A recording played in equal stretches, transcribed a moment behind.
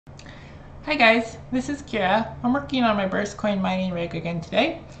Hi guys, this is Kira. I'm working on my burst coin mining rig again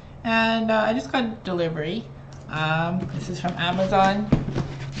today, and I just got a delivery. This is from Amazon.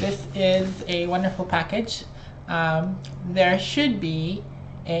 This is a wonderful package. There should be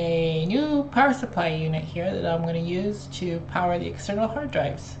a new power supply unit here that I'm going to use to power the external hard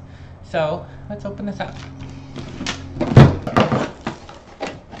drives. So let's open this up.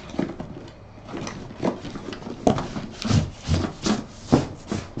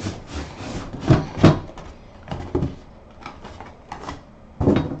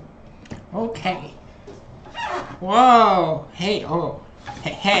 Okay. Whoa. Hey. Oh.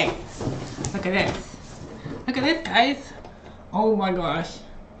 Hey. Look at this. Look at this, guys. Oh my gosh.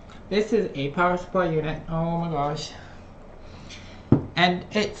 This is a power supply unit. Oh my gosh. And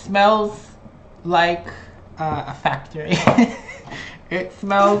it smells like a factory. It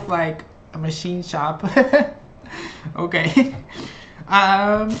smells like a machine shop. Okay.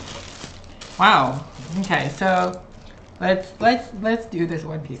 Wow. Okay. So let's do this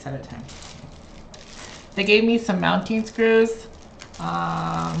one piece at a time. They gave me some mounting screws.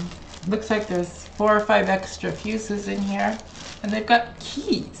 Looks like there's 4 or 5 extra fuses in here, and they've got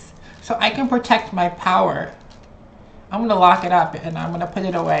keys, so I can protect my power. I'm gonna lock it up and I'm gonna put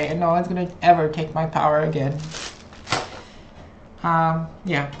it away, and no one's gonna ever take my power again.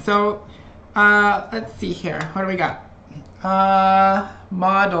 Yeah. So let's see here. What do we got?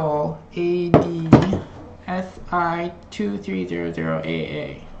 Model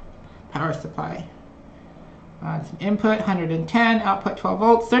AD-SI2300AA power supply. It's an input 110, output 12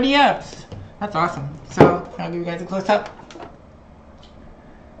 volts, 30 amps. That's awesome. So I'll give you guys a close up.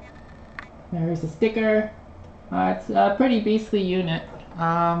 There's the sticker. It's a pretty beastly unit.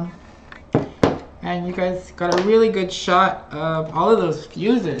 And you guys got a really good shot of all of those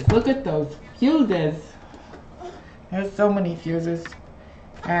fuses. Look at those fuses. There's so many fuses.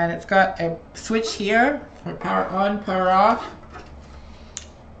 And it's got a switch here for power on, power off.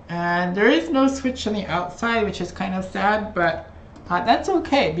 And there is no switch on the outside, which is kind of sad, but that's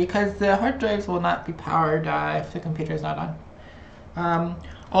okay because the hard drives will not be powered if the computer is not on.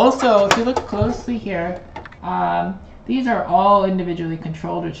 Also, if you look closely here, these are all individually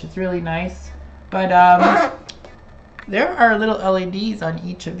controlled, which is really nice. But there are little LEDs on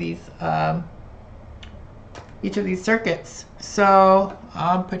each of these circuits, so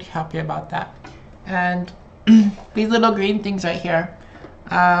I'm pretty happy about that. And these little green things right here.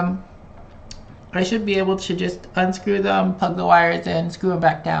 I should be able to just unscrew them, plug the wires in, screw them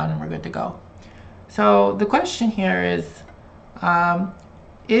back down, and we're good to go. So the question here is I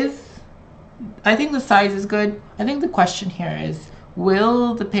think the size is good. I think the question here is,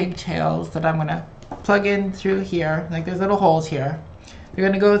 will the pigtails that I'm gonna plug in through here, like there's little holes here, they're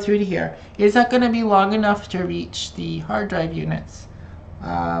gonna go through to here, is that gonna be long enough to reach the hard drive units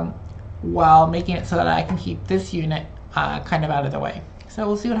while making it so that I can keep this unit kind of out of the way? So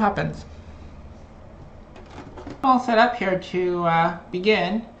we'll see what happens. All set up here to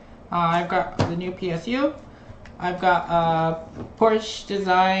begin. I've got the new PSU. I've got a Porsche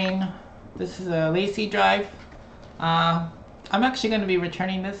design. This is a Lacy drive. I'm actually going to be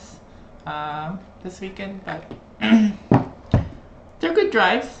returning this this weekend, but they're good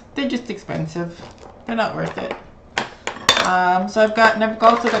drives. They're just expensive. They're not worth it. So I've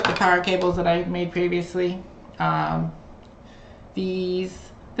also got the power cables that I made previously.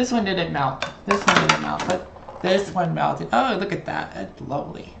 This one didn't melt. This one didn't melt, but this one melted. Oh, look at that. It's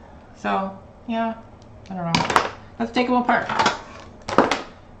lovely. So, yeah, I don't know. Let's take them apart.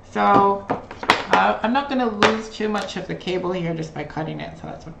 So, I'm not going to lose too much of the cable here just by cutting it, so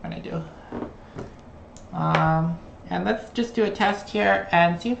that's what I'm going to do. And let's just do a test here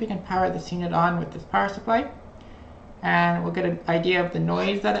and see if we can power this unit on with this power supply. And we'll get an idea of the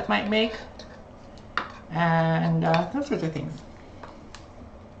noise that it might make. And those sorts of things.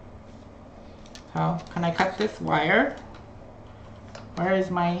 So, can I cut this wire? Where's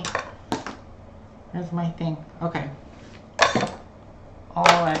my thing? Okay.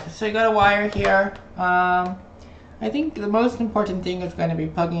 Alright, so you got a wire here. I think the most important thing is going to be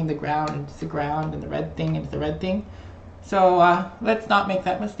plugging the ground into the ground and the red thing into the red thing. So, let's not make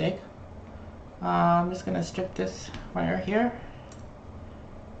that mistake. I'm just going to strip this wire here.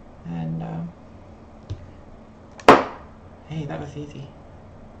 And, hey, that was easy.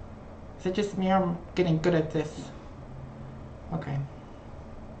 Is it just me or I'm getting good at this? Okay.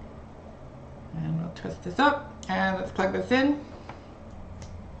 And we'll twist this up and let's plug this in.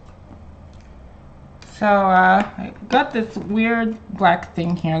 So I got this weird black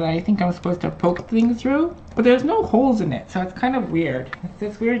thing here that I think I'm supposed to poke things through, but there's no holes in it, so it's kind of weird. It's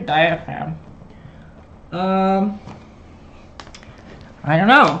this weird diaphragm. I don't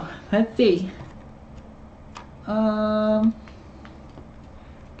know. let's see. Can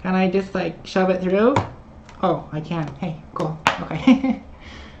I just like shove it through? Oh, I can. Hey, cool. Okay.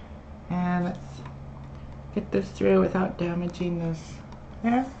 And let's get this through without damaging this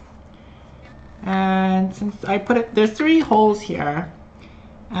there. And since I put it, there's 3 holes here,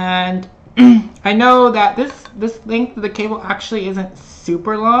 and I know that this length of the cable actually isn't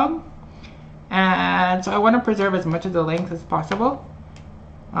super long, and so I want to preserve as much of the length as possible.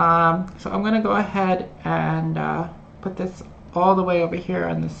 So I'm going to go ahead and put this all the way over here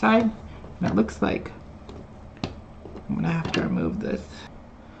on the side, and it looks like I'm going to have to remove this.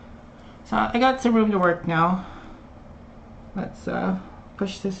 So I got some room to work now. Let's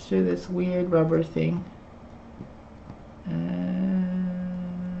push this through this weird rubber thing. And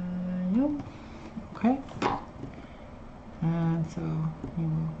okay. And so you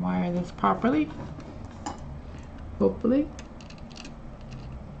will wire this properly, hopefully.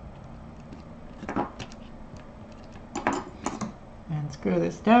 And screw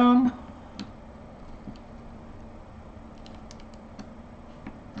this down.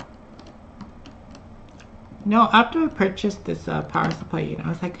 No, after I purchased this power supply unit, I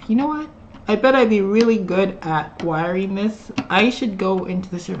was like, you know what? I bet I'd be really good at wiring this. I should go into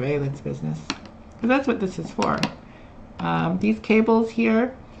the surveillance business, because that's what this is for. These cables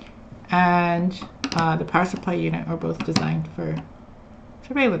here and the power supply unit are both designed for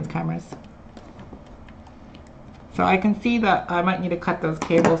surveillance cameras. So I can see that I might need to cut those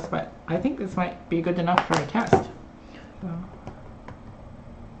cables, but I think this might be good enough for a test. So,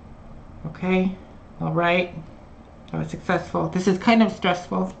 okay. All right, I was successful. This is kind of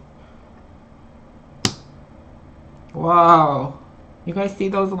stressful. Wow, you guys see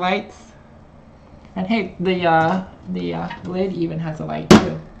those lights? And hey, the lid even has a light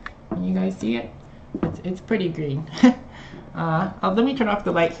too. Can you guys see it? It's pretty green. Let me turn off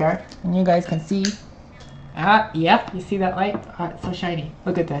the light here, and you guys can see. Yep, you see that light? It's so shiny.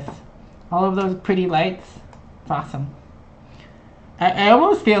 Look at this. All of those pretty lights. It's awesome. I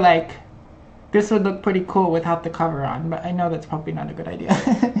almost feel like this would look pretty cool without the cover on, but I know that's probably not a good idea.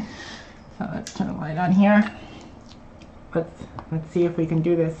 So let's turn the light on here. Let's see if we can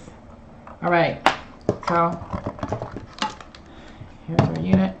do this. All right, so here's our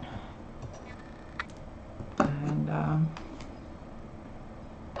unit. And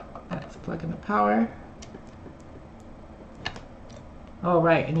let's plug in the power. Oh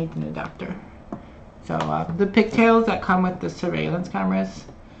right, I need an adapter. So the pigtails that come with the surveillance cameras,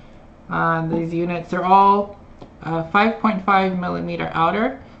 these units, they're all 5.5 millimeter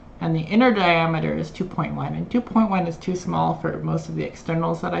outer, and the inner diameter is 2.1, and 2.1 is too small for most of the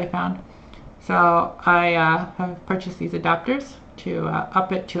externals that I found. So I have purchased these adapters to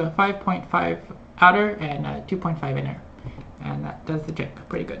up it to a 5.5 outer and a 2.5 inner, and that does the trick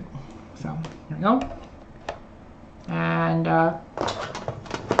pretty good. So here we go. And of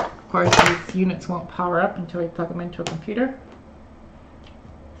course these units won't power up until we plug them into a computer.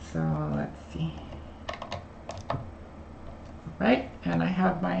 So let's see. Right, and I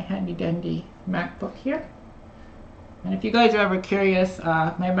have my handy dandy MacBook here. And if you guys are ever curious,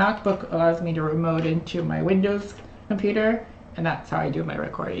 my MacBook allows me to remote into my Windows computer, and that's how I do my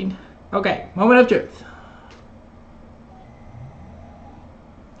recording. Okay, moment of truth.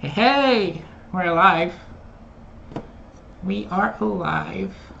 Hey, hey, we're alive. We are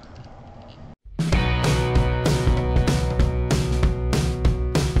alive.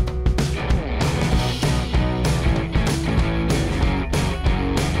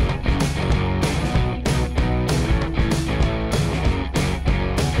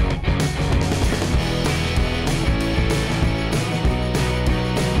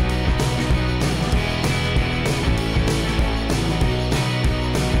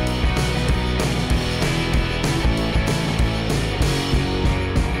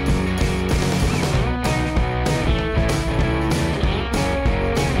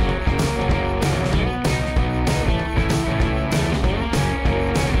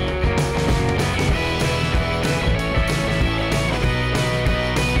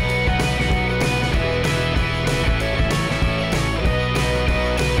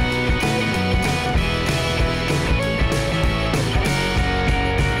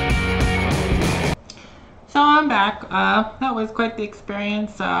 I'm back. That was quite the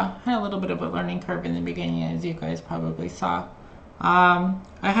experience. Had a little bit of a learning curve in the beginning, as you guys probably saw. I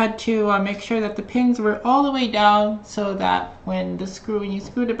had to make sure that the pins were all the way down so that when you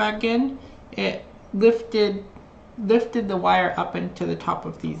screwed it back in, it lifted the wire up into the top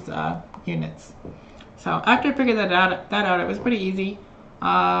of these units. So after I figured that out, it was pretty easy,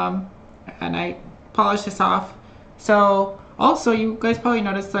 and I polished this off. So Also, you guys probably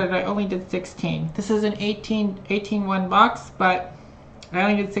noticed that I only did 16. This is an 18-1 box, but I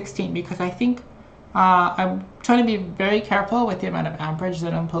only did 16 because I think I'm trying to be very careful with the amount of amperage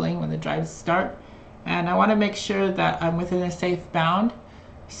that I'm pulling when the drives start, and I want to make sure that I'm within a safe bound.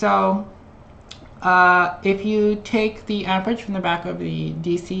 So if you take the amperage from the back of the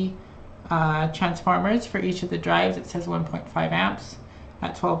DC transformers for each of the drives, it says 1.5 amps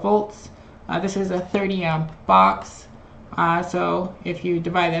at 12 volts. This is a 30 amp box. So if you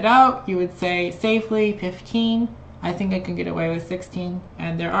divide it out, you would say safely 15. I think I can get away with 16.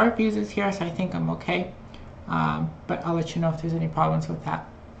 And there are fuses here, so I think I'm okay. But I'll let you know if there's any problems with that.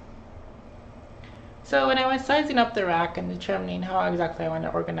 So when I was sizing up the rack and determining how exactly I want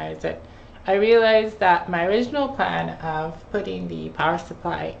to organize it, I realized that my original plan of putting the power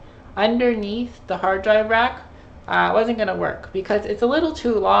supply underneath the hard drive rack wasn't going to work because it's a little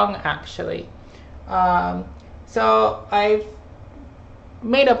too long actually. So I've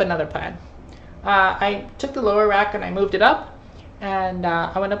made up another plan. I took the lower rack and I moved it up, and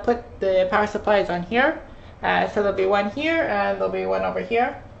I want to put the power supplies on here. So there'll be one here and there'll be one over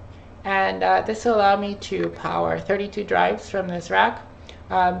here, and this will allow me to power 32 drives from this rack.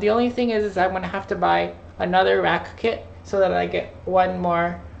 The only thing is I'm going to have to buy another rack kit so that I get one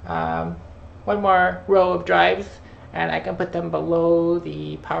more row of drives, and I can put them below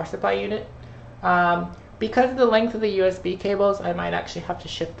the power supply unit. Because of the length of the USB cables, I might actually have to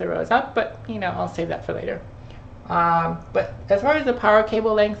shift the rows up, but you know, I'll save that for later. But as far as the power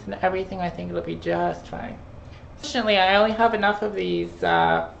cable length and everything, I think it'll be just fine. Fortunately, I only have enough of these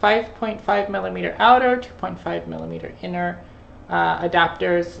 5.5 millimeter outer, 2.5 millimeter inner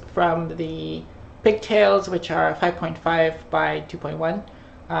adapters from the pigtails, which are 5.5 by 2.1.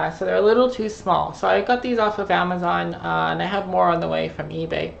 So they're a little too small. So I got these off of Amazon, and I have more on the way from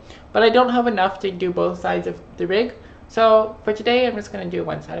eBay. But I don't have enough to do both sides of the rig. So for today, I'm just going to do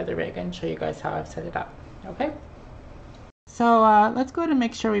one side of the rig and show you guys how I've set it up. Okay? So let's go ahead and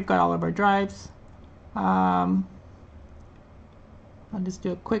make sure we've got all of our drives. I'll just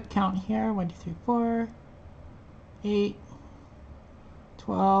do a quick count here. 1, 2, 3, 4, 8,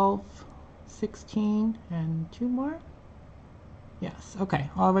 12, 16, and 2 more. Yes, okay,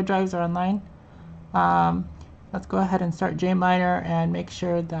 all of our drives are online. Let's go ahead and start JMiner and make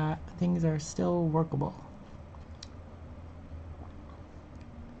sure that things are still workable.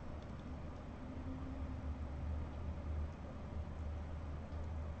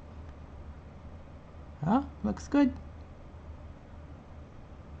 Looks good.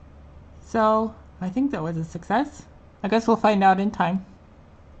 So I think that was a success. I guess we'll find out in time.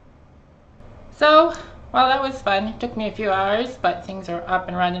 So, well, that was fun. It took me a few hours, but things are up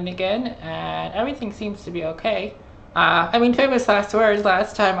and running again, and everything seems to be okay. I mean, famous last words.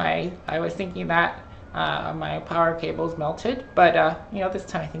 Last time I was thinking that my power cables melted, but you know, this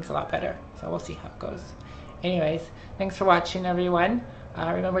time I think it's a lot better. So we'll see how it goes. Anyways, thanks for watching, everyone.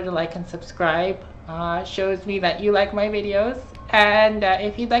 Remember to like and subscribe. Shows me that you like my videos, and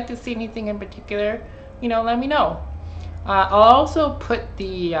if you'd like to see anything in particular, you know, let me know. I'll also put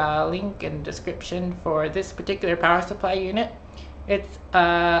the link in the description for this particular power supply unit. It's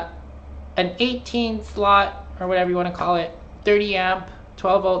an 18 slot, or whatever you want to call it, 30 amp,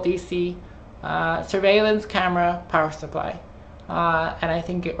 12 volt DC surveillance camera power supply. And I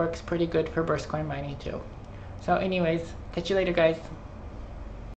think it works pretty good for burst coin mining too. So anyways, catch you later, guys.